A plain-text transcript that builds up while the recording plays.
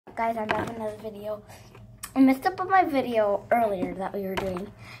guys? I'm back with another video. I messed up on my video earlier that we were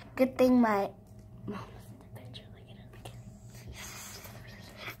doing. Good thing my mom was in the picture.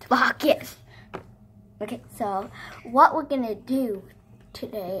 Lock it. Okay, so what we're gonna do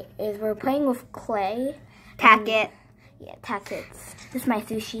today is we're playing with clay. Tack it. Yeah, tack it. This is my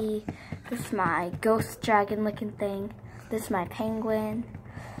sushi. This is my ghost dragon looking thing. This is my penguin.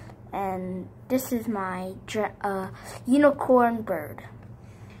 And this is my unicorn bird.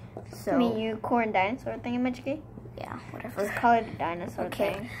 So, I mean, unicorn dinosaur thingamajiggy? Yeah, whatever. Just call it a dinosaur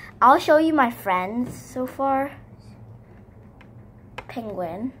thing. I'll show you my friends so far.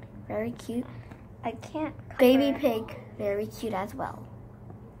 Penguin, very cute. I can't cover. Baby pig, very cute as well.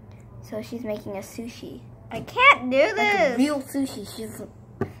 So she's making a sushi. I can't do this. Like a real sushi.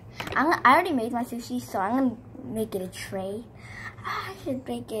 I already made my sushi, so I'm gonna make it a tray. I should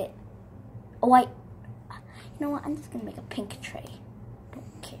make it a white. You know what? I'm just gonna make a pink tray.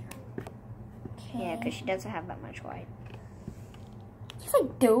 Don't care. Okay. Yeah, because she doesn't have that much white. Yes, I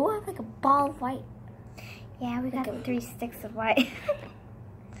do. I have like a ball of white. Yeah, we got 3 sticks of white.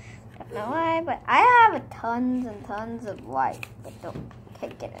 Don't know why, but I have tons and tons of white, but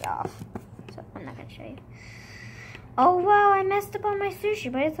can't get it off. So I'm not gonna show you. Oh wow, I messed up on my sushi,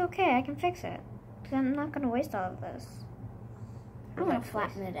 but it's okay. I can fix it. Because I'm not gonna waste all of this. I'm gonna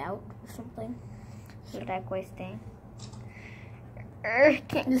flatten it out or something. You're like wasting.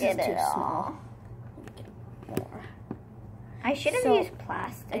 Can't This get is it too all. small. More. I should have used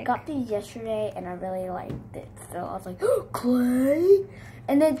plastic. I got these yesterday and I really liked it. So I was like, oh, clay!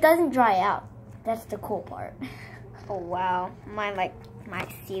 And it doesn't dry out. That's the cool part. Oh wow, my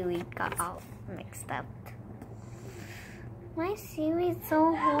seaweed got all mixed up. My seaweed's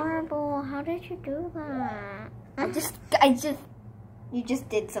so horrible. How did you do that? You just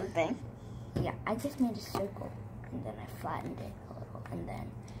did something. Yeah, I just made a circle and then I flattened it a little and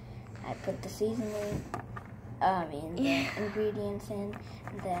then I put the seasoning, the ingredients in,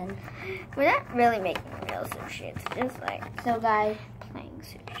 and then... We're not really making real sushi. It's just like... So guys, playing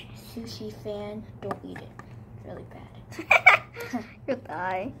sushi. Sushi fan, don't eat it. It's really bad. You'll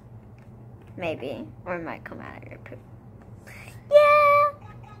die. Maybe. Or it might come out of your poop. Yeah!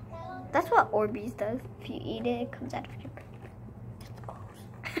 That's what Orbeez does. If you eat it, it comes out of your poop.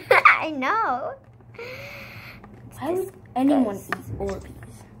 I know. Why would anyone eat Orbeez?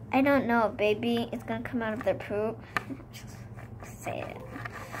 I don't know, baby. It's gonna come out of their poop. Just say it.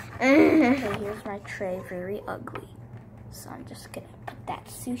 Okay, here's my tray, very ugly. So I'm just gonna put that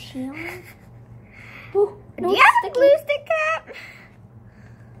sushi on. Ooh, Do you have a glue stick cap?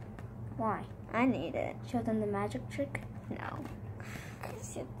 Why? I need it. Show them the magic trick? No.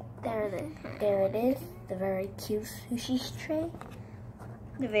 There it is. The very cute sushi tray.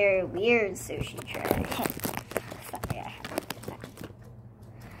 The very weird sushi tray. Sorry, I have to.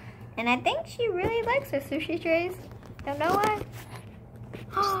 And I think she really likes her sushi trays. Don't know why.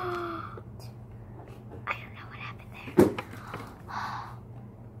 I don't know what happened there.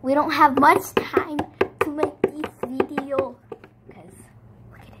 We don't have much time to make this video because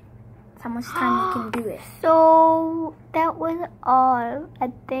look at it. That's how much time you can do it. So that was all.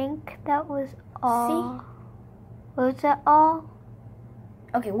 I think that was all. See? Was that all?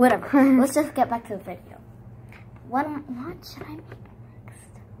 Okay, whatever. Let's just get back to the video. What should I make next?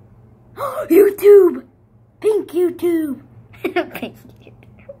 YouTube! Pink YouTube! Pink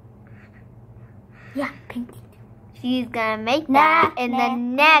YouTube. Yeah, pink YouTube. She's gonna make that in the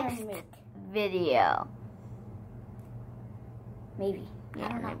next video. Maybe.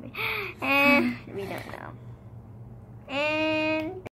 Yeah, maybe. And we don't know. And